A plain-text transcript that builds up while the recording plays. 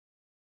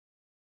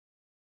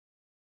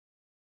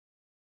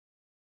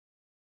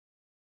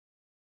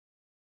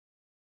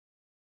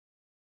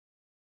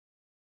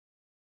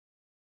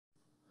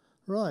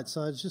Right,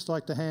 so I'd just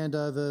like to hand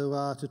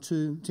over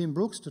to Tim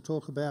Brooks to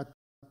talk about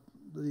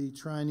the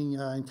training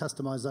and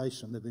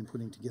customisation they've been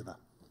putting together.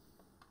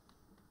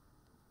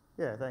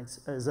 Yeah,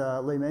 thanks. As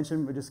Lee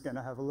mentioned, we're just going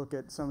to have a look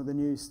at some of the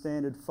new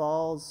standard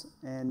files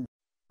and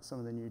some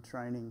of the new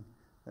training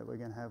that we're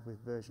going to have with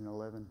version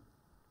 11.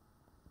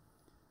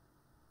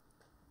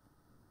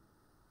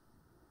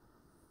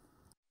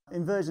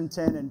 In version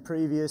 10 and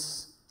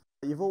previous,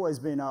 you've always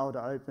been able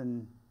to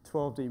open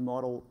 12D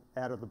model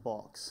out of the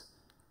box.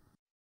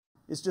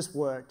 It's just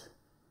worked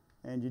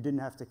and you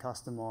didn't have to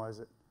customise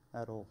it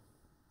at all.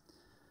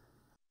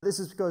 This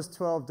is because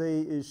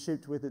 12D is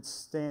shipped with its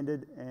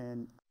standard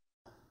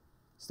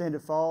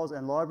files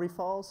and library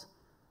files,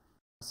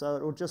 so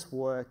it will just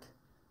work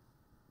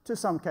to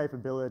some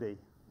capability.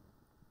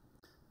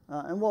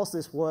 And whilst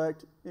this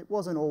worked, it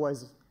wasn't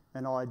always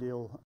an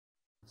ideal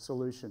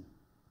solution.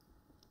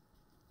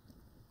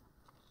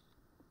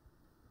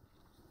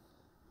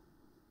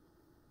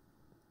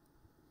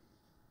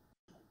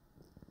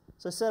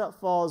 So setup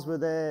files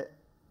were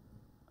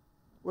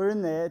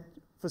in there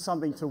for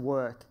something to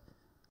work,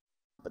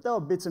 but there were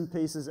bits and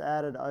pieces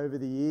added over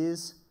the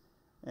years,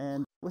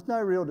 and with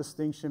no real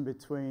distinction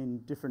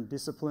between different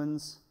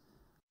disciplines,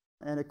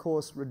 and of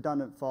course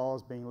redundant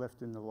files being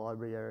left in the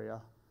library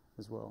area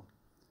as well.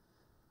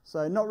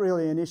 So not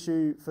really an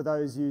issue for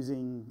those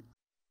using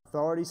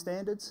authority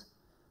standards,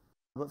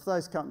 but for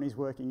those companies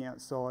working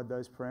outside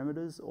those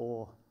parameters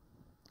or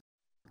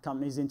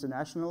companies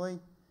internationally,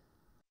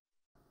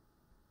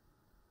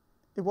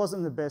 it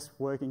wasn't the best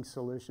working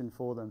solution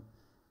for them,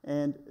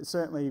 and it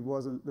certainly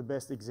wasn't the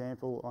best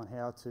example on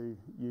how to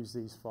use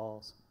these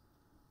files.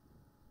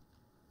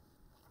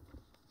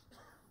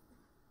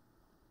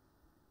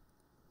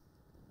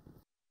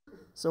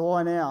 So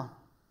why now?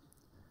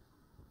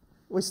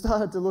 We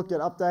started to look at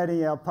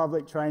updating our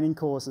public training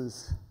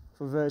courses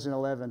for version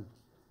 11,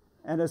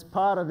 and as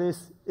part of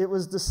this, it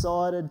was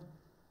decided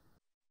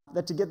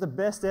that to get the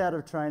best out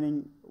of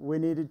training, we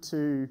needed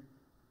to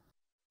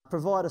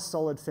provide a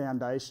solid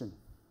foundation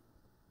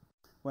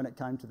when it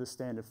came to the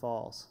standard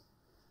files.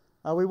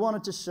 We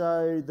wanted to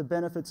show the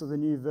benefits of the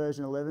new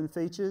version 11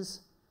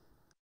 features,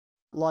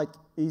 like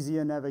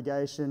easier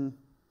navigation,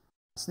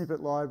 snippet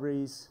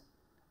libraries,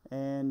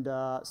 and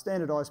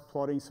standardised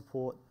plotting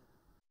support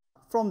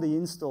from the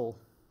install.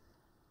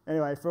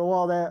 Anyway, for a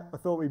while there, I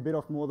thought we bit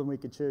off more than we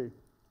could chew.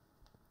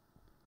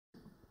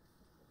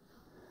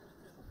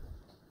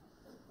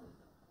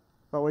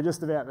 But we're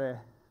just about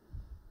there.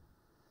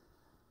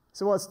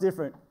 So what's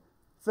different?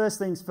 First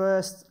things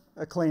first,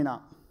 a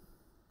clean-up.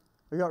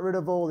 We got rid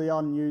of all the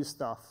unused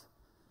stuff.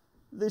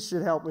 This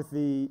should help with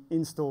the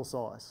install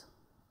size.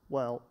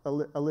 Well,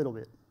 a little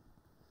bit.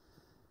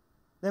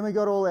 Then we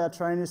got all our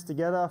trainers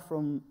together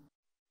from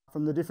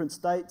the different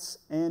states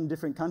and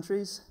different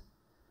countries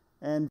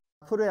and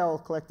put our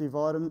collective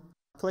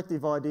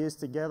ideas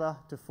together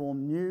to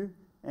form new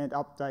and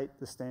update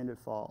the standard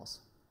files.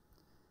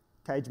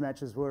 Cage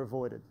matches were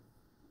avoided.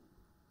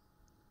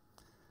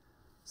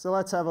 So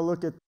let's have a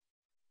look at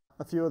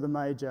a few of the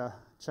major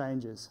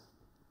changes.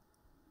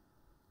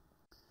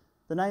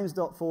 The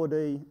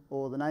names.4d,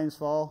 or the names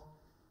file,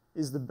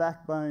 is the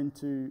backbone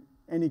to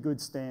any good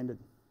standard.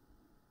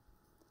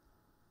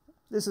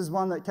 This is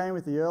one that came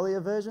with the earlier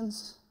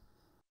versions.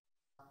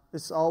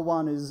 This old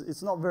one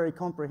it's not very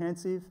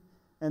comprehensive,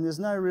 and there's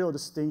no real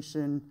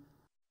distinction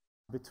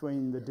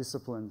between the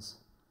disciplines.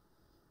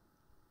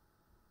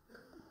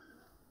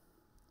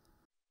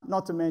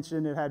 Not to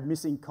mention it had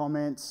missing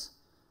comments.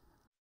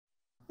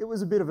 It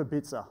was a bit of a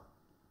bitzer.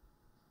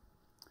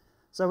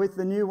 So with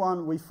the new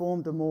one, we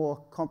formed a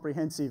more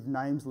comprehensive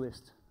names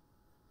list.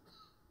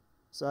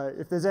 So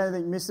if there's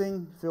anything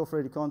missing, feel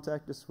free to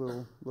contact us.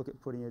 We'll look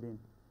at putting it in.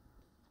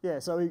 Yeah,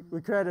 so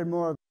we created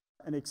more of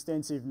an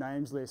extensive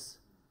names list.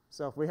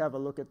 So if we have a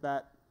look at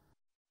that,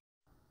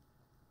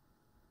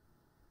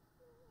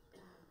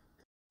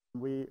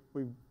 we've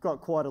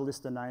got quite a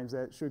list of names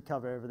that should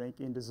cover everything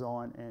in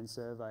design and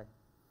survey.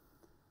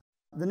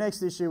 The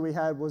next issue we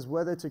had was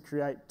whether to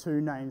create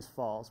two names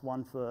files,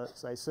 one for,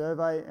 say,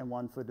 survey and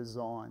one for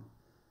design.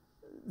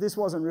 This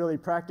wasn't really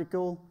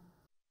practical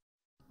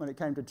when it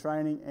came to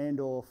training and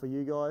or for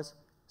you guys,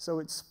 so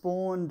it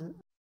spawned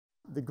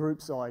the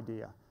groups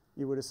idea.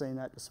 You would have seen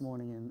that this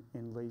morning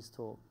in Lee's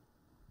talk.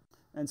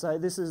 And so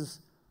this is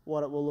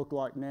what it will look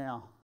like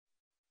now.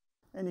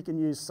 And you can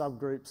use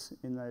subgroups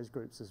in those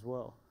groups as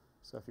well.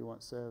 So if you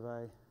want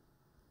survey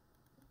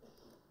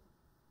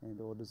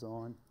and or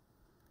design,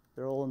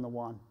 they're all in the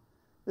one.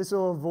 This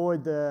will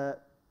avoid the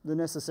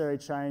necessary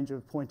change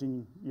of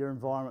pointing your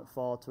environment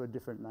file to a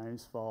different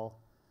names file.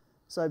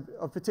 So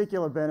a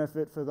particular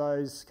benefit for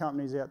those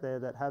companies out there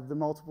that have the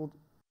multiple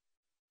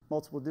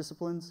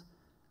disciplines,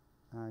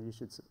 you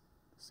should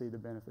see the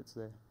benefits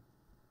there.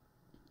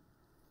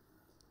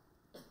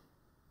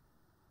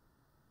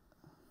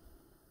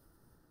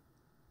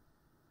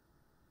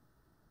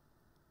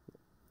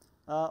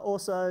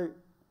 Also,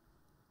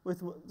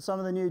 with some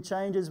of the new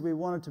changes, we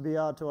wanted to be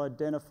able to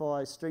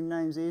identify string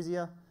names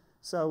easier.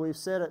 So we've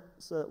set it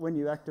so that when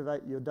you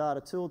activate your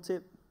data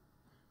tooltip,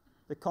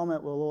 the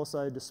comment will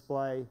also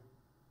display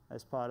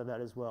as part of that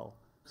as well.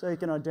 So you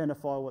can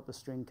identify what the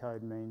string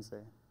code means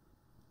there.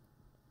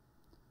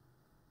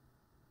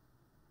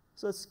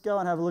 So let's go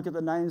and have a look at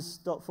the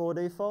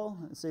names.4d file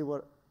and see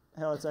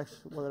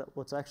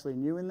what's actually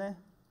new in there.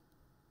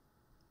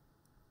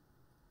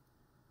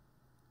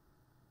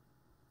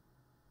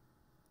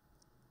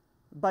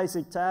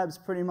 Basic tabs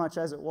pretty much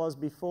as it was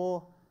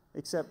before,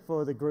 except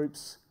for the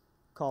groups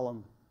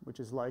column, which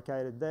is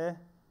located there.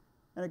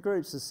 And a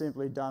groups is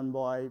simply done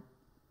by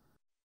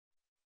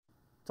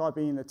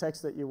typing in the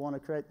text that you want to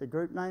create the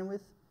group name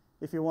with.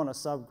 If you want a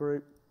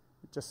subgroup,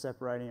 just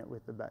separating it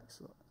with the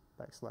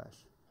backslash.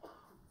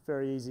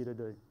 Very easy to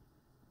do.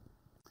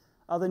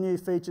 Other new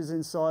features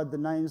inside the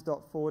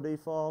names.4d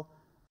file,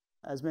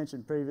 as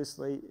mentioned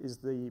previously, is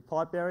the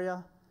pipe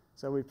area.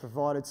 So we've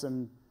provided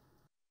some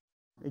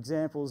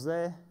examples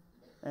there,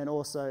 and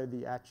also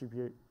the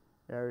attribute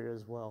area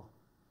as well.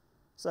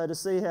 So to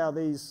see how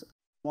these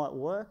might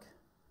work,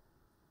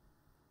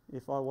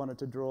 if I wanted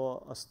to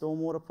draw a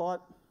stormwater pipe,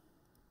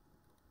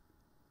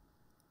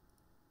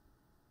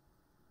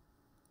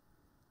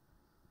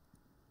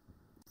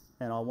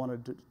 and I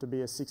wanted it to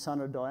be a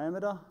 600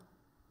 diameter,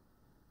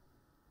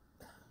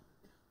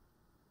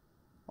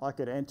 I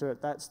could enter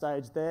at that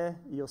stage there.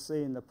 You'll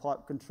see in the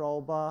pipe control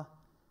bar,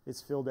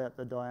 it's filled out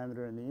the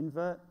diameter and the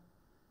invert.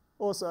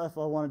 Also, if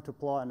I wanted to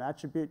apply an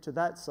attribute to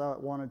that, so it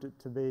wanted it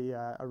to be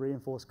a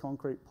reinforced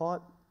concrete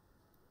pipe,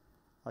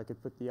 I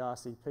could put the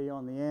RCP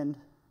on the end,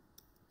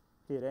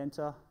 hit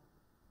enter.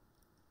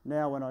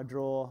 Now when I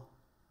draw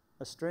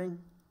a string,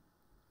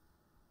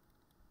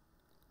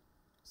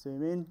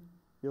 zoom in,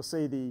 you'll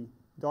see the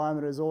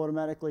diameter is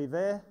automatically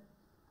there,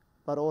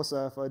 but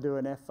also if I do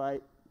an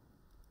F8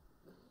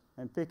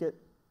 and pick it,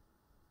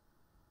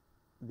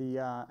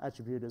 the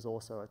attribute is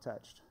also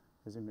attached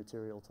as a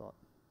material type.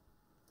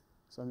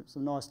 So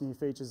some nice new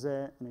features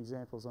there and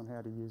examples on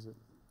how to use it.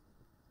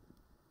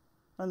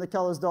 And the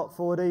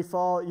colours.4d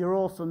file, you're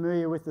all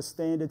familiar with the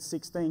standard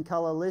 16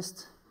 colour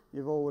list.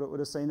 You've all would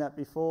have seen that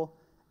before.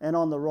 And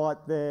on the right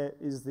there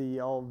is the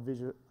old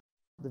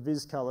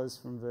Viz colours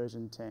from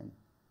version 10.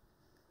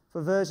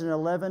 For version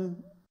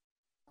 11,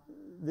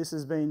 this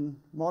has been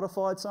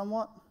modified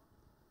somewhat.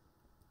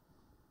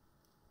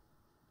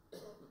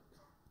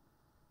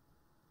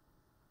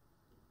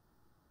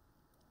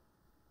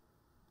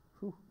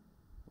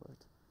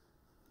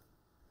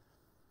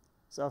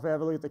 So if we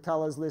have a look at the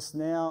colours list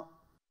now,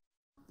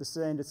 the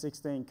standard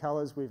 16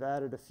 colours, we've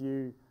added a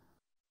few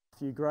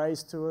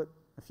greys to it,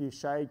 a few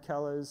shade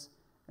colours,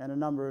 and a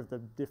number of the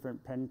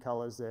different pen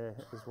colours there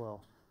as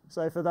well.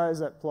 So for those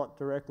that plot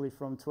directly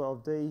from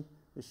 12D,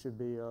 this should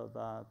be of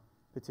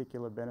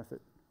particular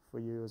benefit for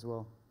you as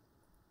well.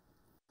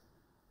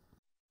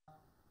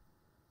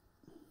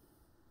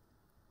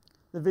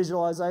 The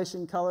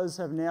visualisation colours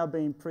have now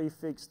been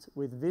prefixed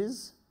with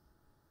Viz.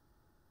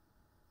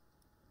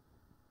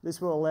 This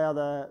will allow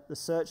the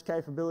search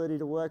capability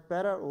to work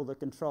better, or the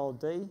Control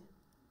D.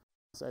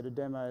 So to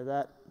demo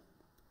that,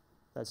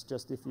 that's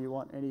just if you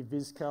want any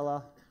Viz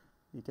colour,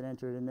 you can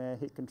enter it in there,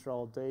 hit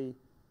Control D,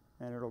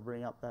 and it'll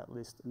bring up that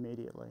list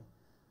immediately.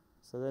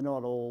 So they're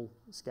not all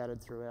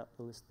scattered throughout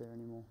the list there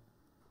anymore.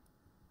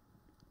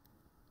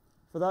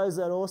 For those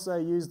that also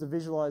use the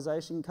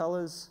visualisation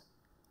colours,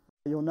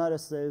 you'll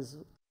notice there's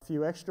a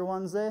few extra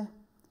ones there,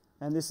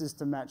 and this is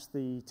to match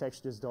the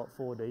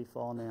textures.4d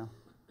file now.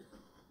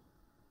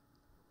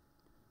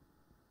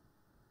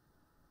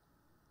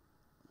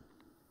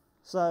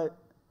 So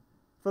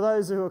for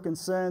those who are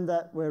concerned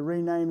that we're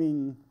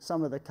renaming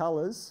some of the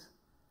colours,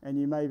 and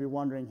you may be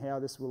wondering how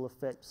this will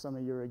affect some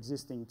of your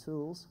existing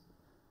tools,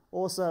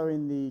 also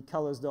in the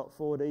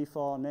colours.4d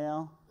file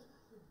now,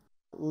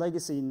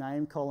 legacy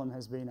name column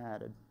has been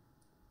added.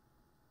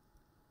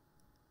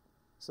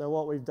 So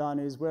what we've done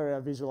is where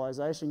our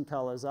visualisation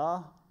colours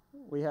are,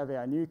 we have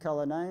our new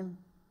colour name,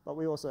 but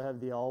we also have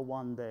the old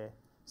one there.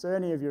 So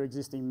any of your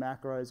existing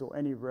macros or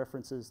any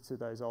references to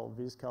those old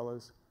Viz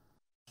colours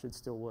should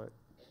still work.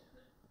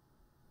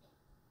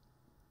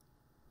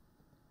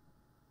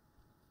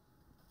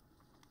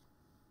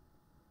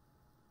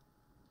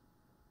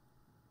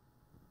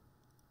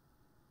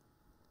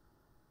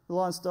 The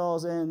line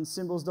styles and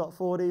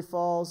symbols.4d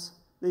files,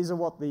 these are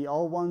what the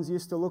old ones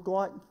used to look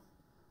like.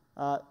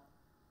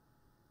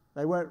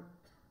 They weren't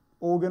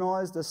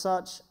organised as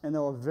such, and they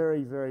were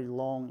very, very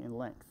long in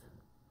length.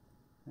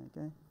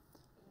 Okay.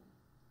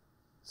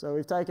 So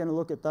we've taken a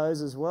look at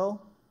those as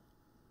well.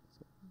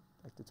 So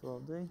back to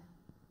 12D.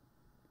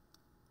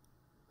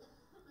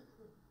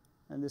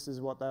 And this is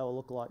what they will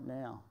look like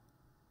now.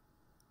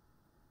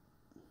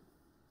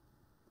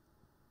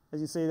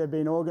 As you see, they've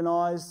been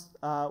organised.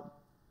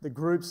 The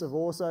groups have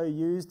also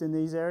used in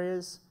these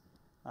areas.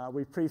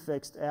 We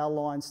prefixed our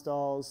line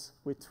styles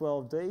with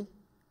 12D.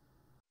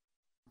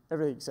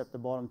 Everything except the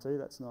bottom two,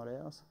 that's not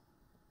ours.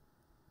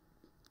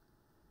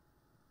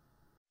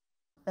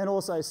 And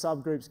also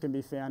subgroups can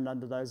be found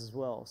under those as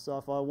well. So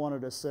if I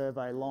wanted a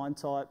survey line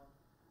type,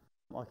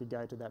 I could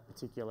go to that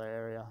particular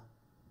area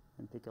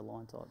and pick a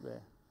line type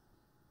there.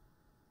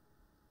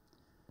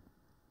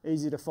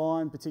 easy to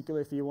find,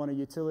 particularly if you want a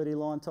utility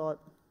line type.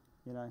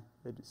 You know,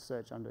 they just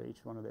search under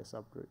each one of their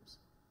subgroups.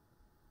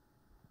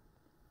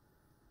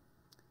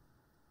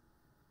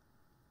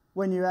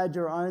 When you add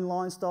your own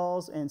line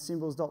styles and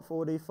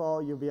symbols.4d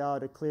file, you'll be able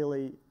to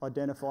clearly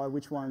identify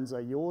which ones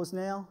are yours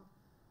now,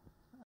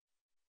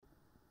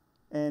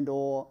 and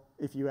or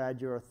if you add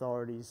your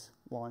authorities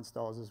line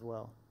styles as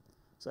well.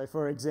 So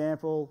for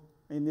example,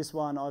 in this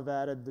one I've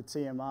added the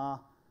TMR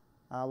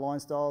line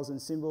styles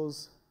and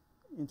symbols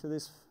into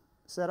this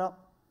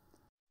setup.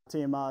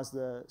 TMR is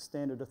the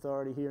standard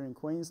authority here in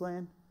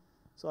Queensland,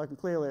 so I can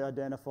clearly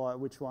identify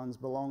which ones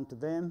belong to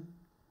them,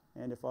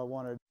 and if I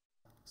wanted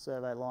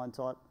survey line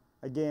type,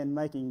 again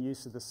making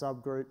use of the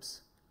subgroups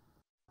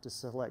to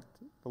select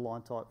the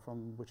line type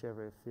from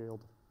whichever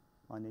field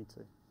I need to.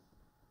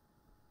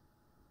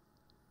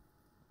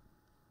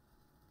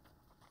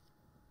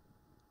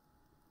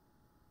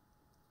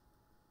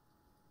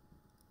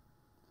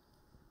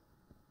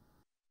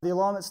 The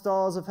alignment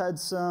styles have had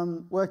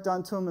some work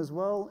done to them as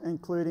well,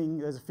 including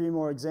there's a few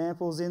more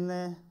examples in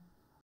there.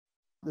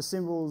 The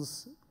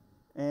symbols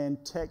and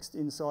text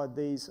inside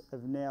these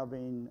have now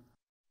been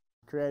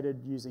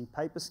created using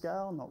paper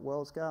scale, not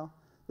world scale.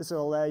 This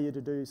will allow you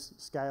to do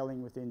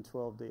scaling within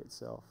 12D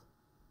itself.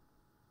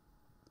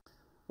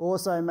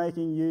 Also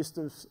making use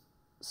of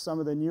some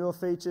of the newer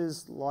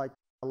features like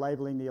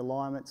labelling the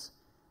alignments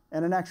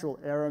and an actual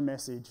error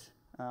message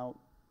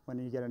when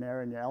you get an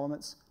error in your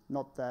elements,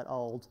 not that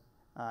old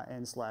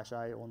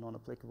n/a or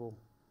non-applicable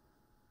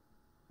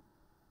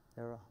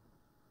error.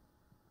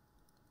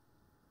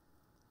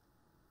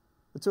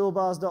 The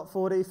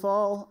toolbars.4d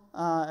file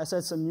has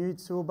had some new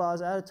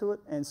toolbars added to it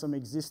and some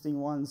existing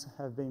ones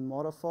have been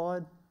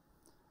modified.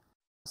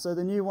 So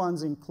the new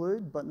ones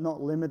include, but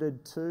not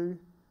limited to,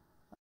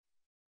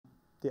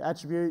 the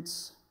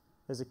attributes,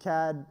 there's a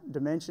CAD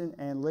dimension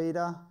and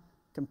leader,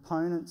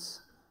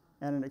 components,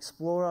 and an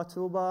Explorer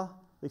toolbar.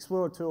 The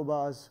Explorer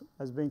toolbar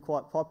has been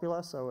quite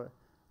popular, so we're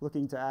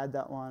looking to add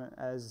that one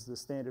as the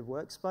standard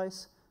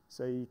workspace,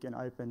 so you can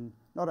open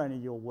not only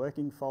your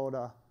working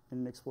folder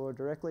in Explorer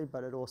directly,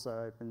 but it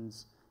also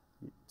opens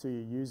to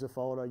your user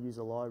folder,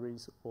 user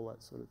libraries, all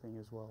that sort of thing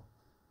as well.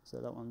 So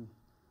that one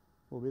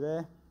will be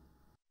there.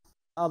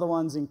 Other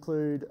ones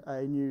include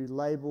a new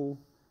label,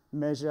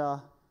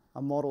 measure,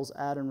 a models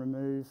add and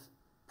remove,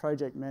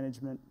 project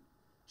management,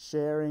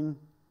 sharing,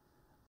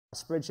 a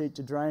spreadsheet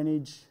to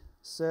drainage,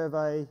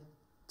 survey,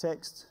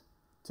 text,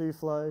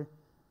 to-flow,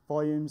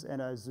 volumes,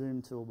 and a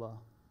zoom toolbar.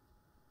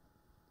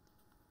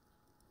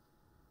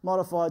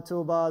 Modified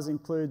toolbars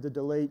include the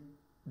delete,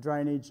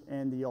 drainage,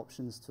 and the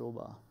options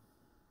toolbar.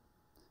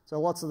 So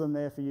lots of them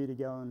there for you to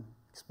go and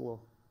explore.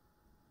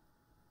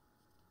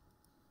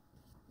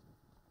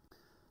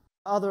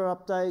 Other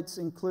updates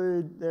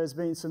include there's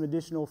been some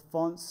additional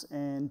fonts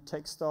and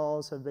text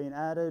styles have been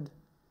added.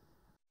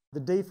 The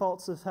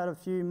defaults have had a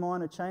few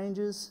minor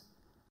changes,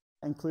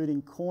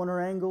 including corner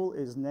angle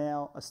is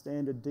now a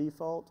standard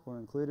default or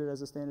included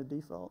as a standard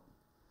default.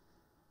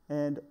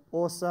 And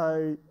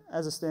also,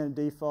 as a standard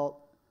default,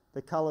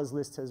 the colours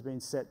list has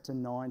been set to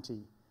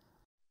 90.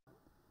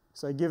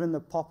 So given the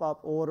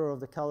pop-up order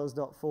of the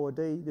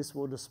colours.4d, this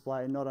will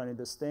display not only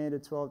the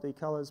standard 12D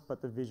colours,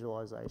 but the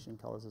visualisation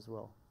colours as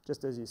well,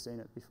 just as you've seen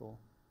it before.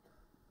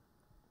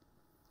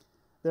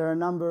 There are a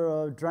number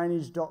of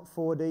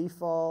drainage.4d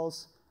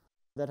files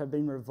that have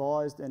been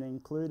revised and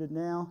included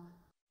now,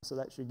 so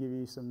that should give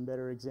you some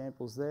better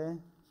examples there.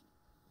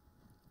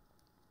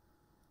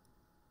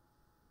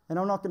 And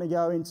I'm not going to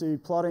go into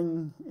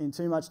plotting in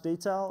too much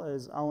detail,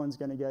 as Owen's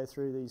going to go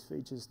through these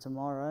features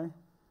tomorrow.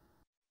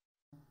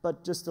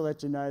 But just to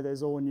let you know,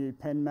 there's all new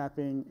pen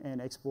mapping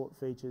and export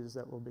features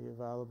that will be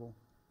available.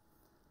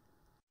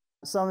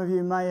 Some of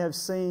you may have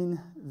seen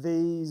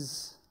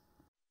these,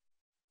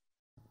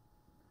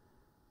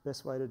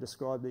 best way to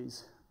describe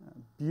these,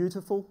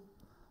 beautiful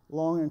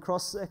long and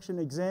cross-section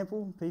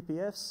example,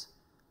 PPFs.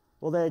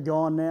 Well, they're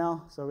gone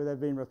now, so they've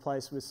been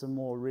replaced with some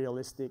more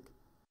realistic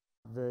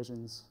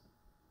versions.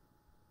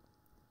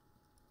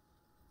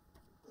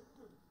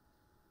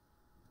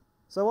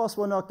 So whilst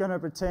we're not going to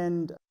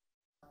pretend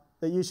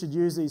that you should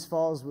use these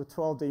files with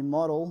 12D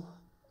model,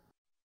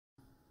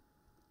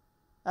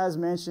 as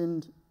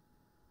mentioned,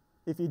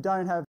 if you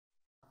don't have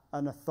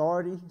an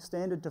authority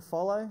standard to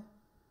follow,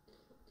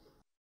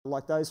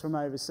 like those from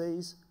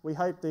overseas, we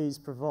hope these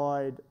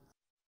provide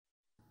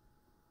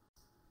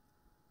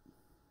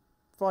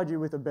you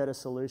with a better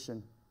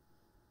solution.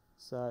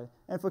 So,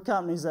 and for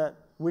companies that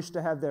wish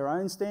to have their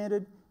own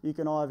standard, you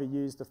can either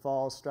use the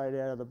files straight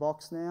out of the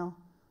box now,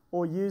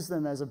 or use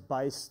them as a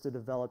base to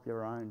develop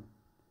your own.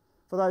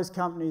 For those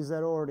companies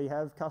that already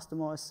have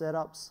customised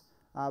setups,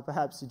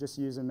 perhaps you just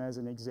use them as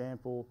an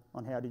example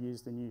on how to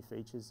use the new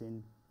features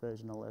in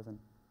version 11.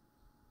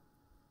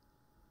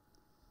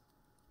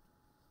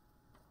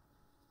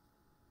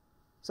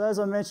 So as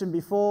I mentioned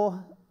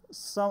before,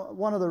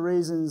 one of the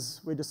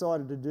reasons we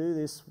decided to do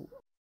this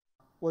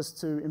was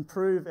to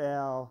improve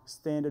our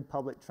standard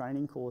public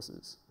training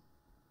courses.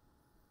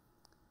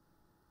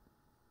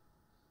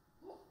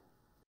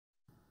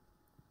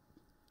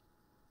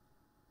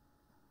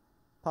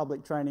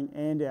 public training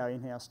and our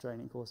in-house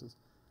training courses.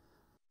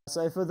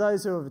 So for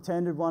those who have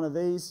attended one of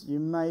these, you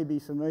may be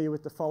familiar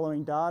with the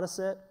following data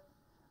set.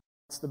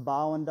 It's the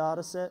Barwon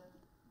data set.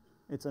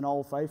 It's an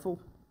Old Faithful.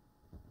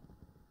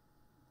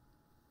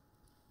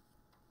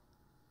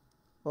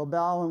 Well,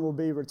 Barwon will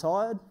be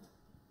retired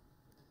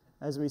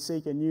as we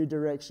seek a new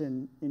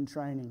direction in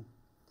training.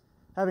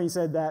 Having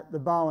said that, the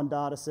Barwon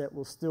data set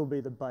will still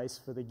be the base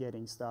for the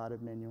Getting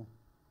Started manual.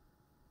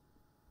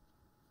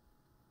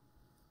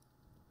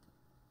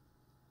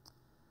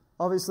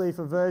 Obviously,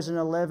 for version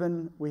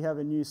 11, we have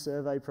a new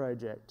survey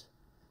project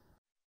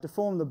to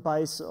form the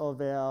base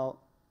of our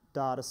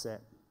data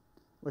set.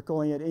 We're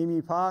calling it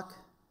Emu Park,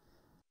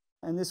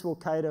 and this will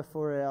cater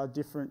for our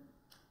different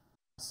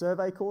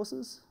survey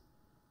courses.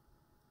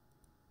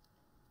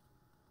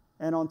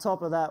 And on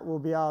top of that, we'll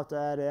be able to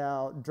add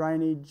our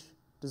drainage,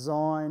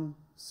 design,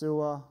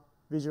 sewer,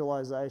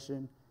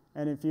 visualisation,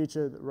 and in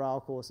future, the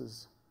rail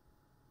courses.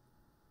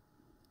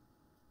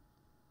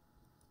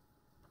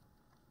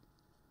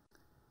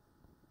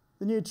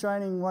 The new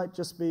training won't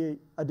just be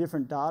a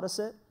different data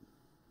set.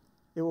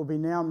 It will be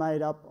now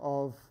made up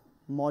of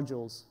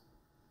modules,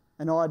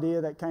 an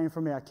idea that came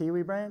from our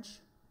Kiwi branch.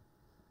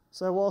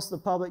 So whilst the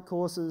public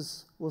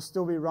courses will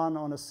still be run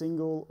on a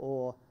single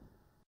or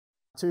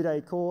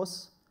 2-day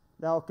course,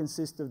 they'll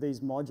consist of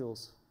these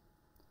modules.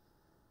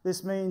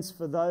 This means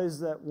for those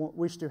that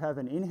wish to have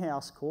an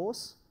in-house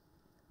course,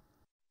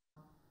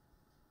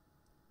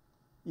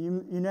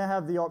 you now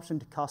have the option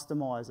to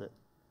customise it.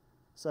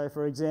 So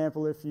for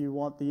example, if you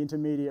want the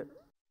intermediate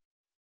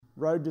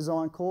road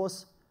design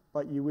course,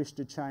 but you wish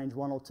to change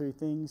 1 or 2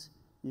 things,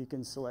 you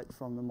can select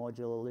from the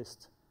modular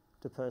list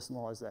to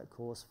personalise that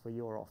course for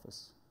your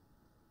office.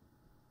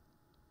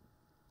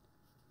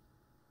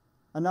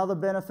 Another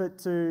benefit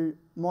to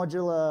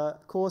modular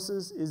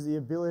courses is the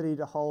ability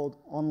to hold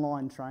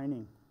online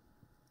training.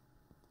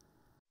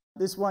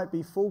 This won't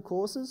be full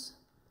courses,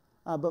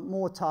 but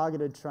more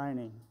targeted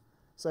training.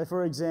 So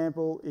for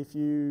example, if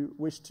you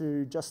wish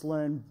to just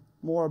learn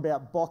more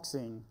about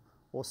boxing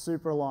or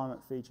super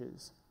alignment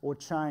features or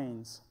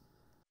chains,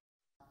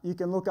 you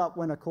can look up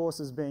when a course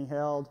is being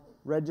held,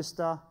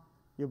 register,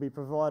 you'll be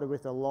provided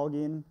with a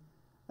login,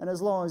 and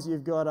as long as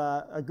you've got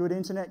a good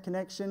internet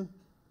connection,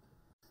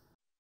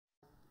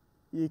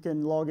 you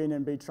can log in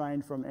and be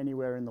trained from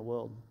anywhere in the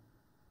world.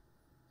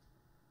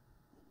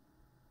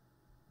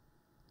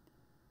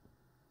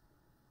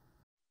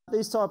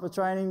 These type of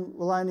training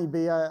will only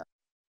be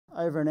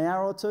over an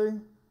hour or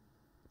 2,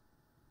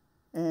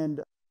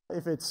 and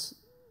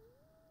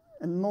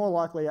more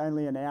likely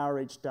only an hour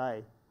each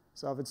day.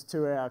 So if it's a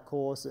 2-hour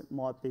course, it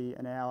might be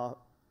an hour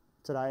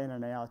today and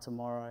an hour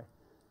tomorrow.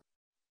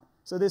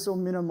 So this will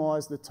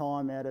minimise the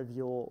time out of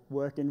your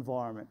work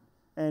environment,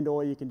 and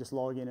or you can just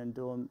log in and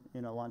do them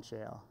in a lunch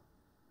hour.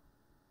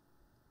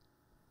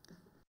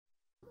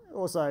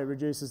 Also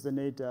reduces the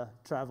need to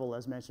travel,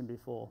 as mentioned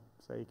before,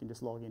 so you can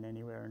just log in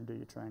anywhere and do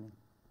your training.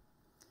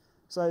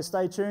 So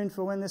stay tuned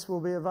for when this will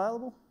be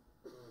available,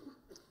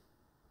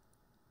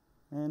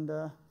 and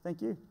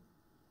thank you.